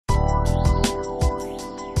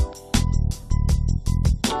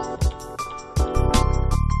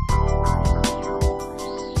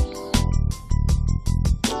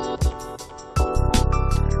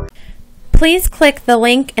Please click the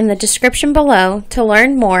link in the description below to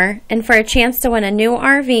learn more and for a chance to win a new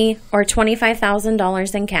RV or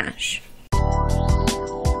 $25,000 in cash.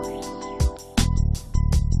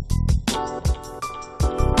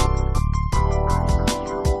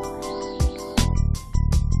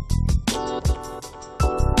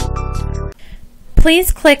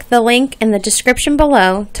 Please click the link in the description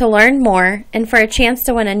below to learn more and for a chance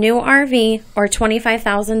to win a new RV or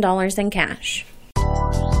 $25,000 in cash.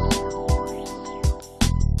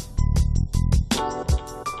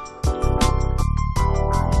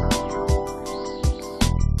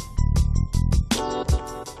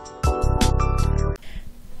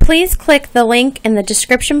 Please click the link in the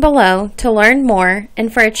description below to learn more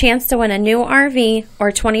and for a chance to win a new RV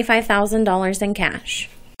or $25,000 in cash.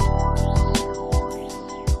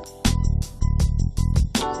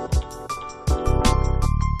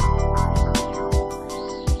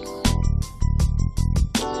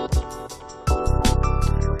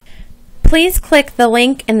 Please click the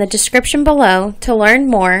link in the description below to learn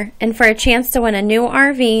more and for a chance to win a new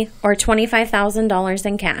RV or $25,000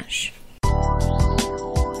 in cash.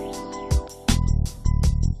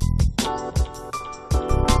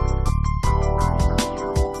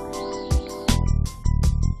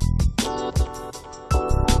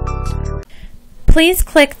 Please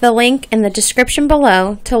click the link in the description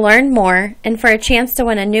below to learn more and for a chance to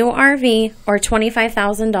win a new RV or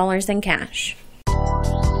 $25,000 in cash.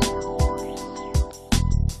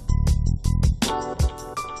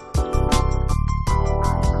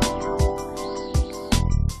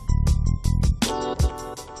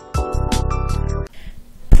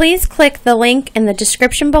 Please click the link in the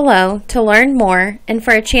description below to learn more and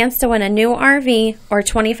for a chance to win a new RV or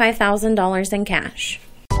 $25,000 in cash.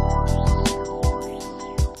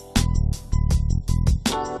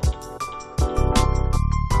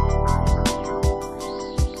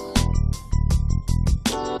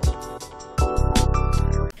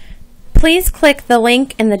 Please click the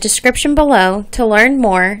link in the description below to learn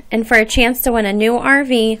more and for a chance to win a new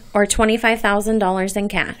RV or $25,000 in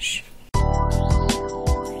cash.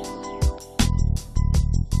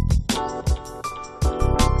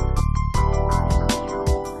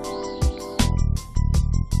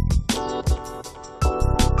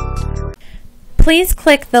 Please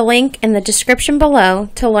click the link in the description below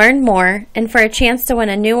to learn more and for a chance to win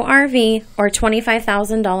a new RV or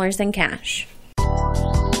 $25,000 in cash.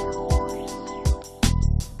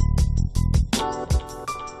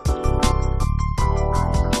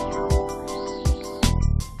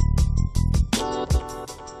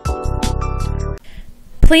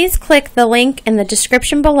 Please click the link in the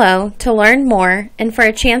description below to learn more and for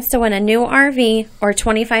a chance to win a new RV or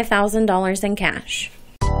 $25,000 in cash.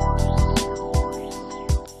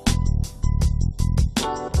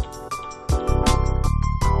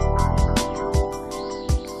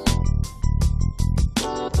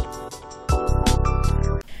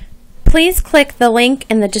 Please click the link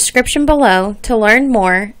in the description below to learn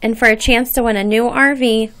more and for a chance to win a new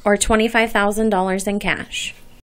RV or $25,000 in cash.